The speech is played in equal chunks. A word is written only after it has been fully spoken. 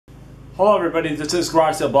Hello everybody, this is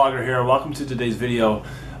GarageSaleBlogger here. Welcome to today's video.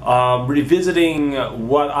 Revisiting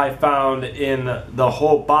what I found in the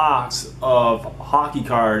whole box of hockey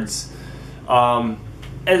cards. And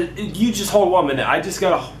you just hold 1 minute. I just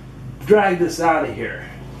gotta drag this out of here.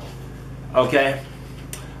 Okay?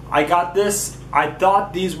 I got this. I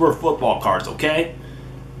thought these were football cards, okay?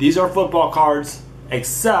 These are football cards,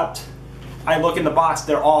 except I look in the box,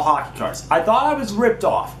 they're all hockey cards. I thought I was ripped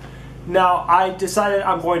off. Now, I decided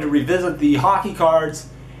I'm going to revisit the hockey cards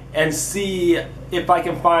and see if I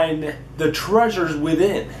can find the treasures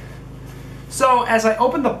within. So, as I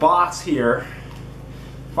open the box here,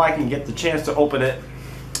 if I can get the chance to open it,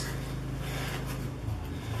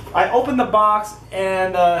 I open the box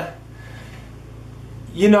and,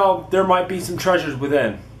 you know, there might be some treasures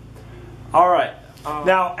within. Alright.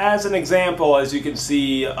 Now, as an example, as you can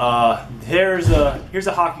see, here's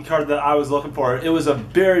a hockey card that I was looking for. It was a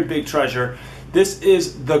very big treasure. This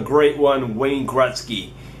is the great one, Wayne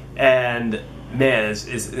Gretzky, and man,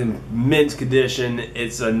 it's in mint condition.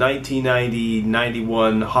 It's a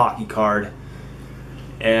 1990-91 hockey card,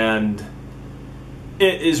 and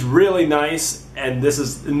it is really nice. And this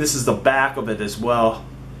is the back of it as well.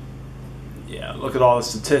 Yeah, look at all the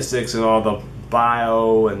statistics and all the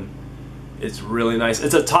bio, and it's really nice.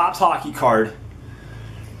 It's a Topps hockey card,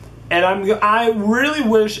 and I really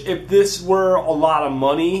wish if this were a lot of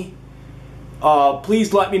money.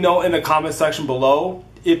 Please let me know in the comment section below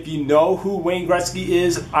if you know who Wayne Gretzky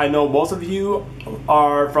is. I know most of you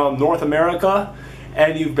are from North America,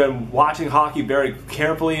 and you've been watching hockey very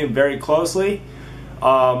carefully and very closely.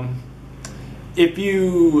 If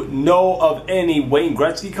you know of any Wayne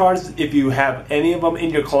Gretzky cards, if you have any of them in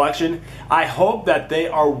your collection, I hope that they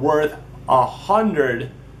are worth hundreds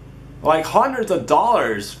of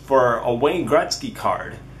dollars for a Wayne Gretzky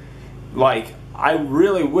card. Like, I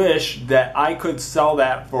really wish that I could sell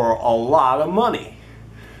that for a lot of money.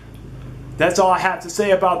 That's all I have to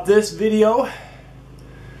say about this video,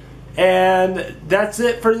 and that's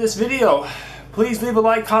it for this video. Please leave a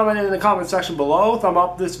like, comment in the comment section below, thumb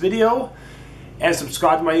up this video, and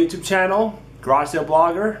subscribe to my YouTube channel,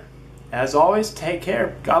 GarageSaleBlogger. As always, take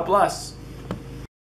care. God bless.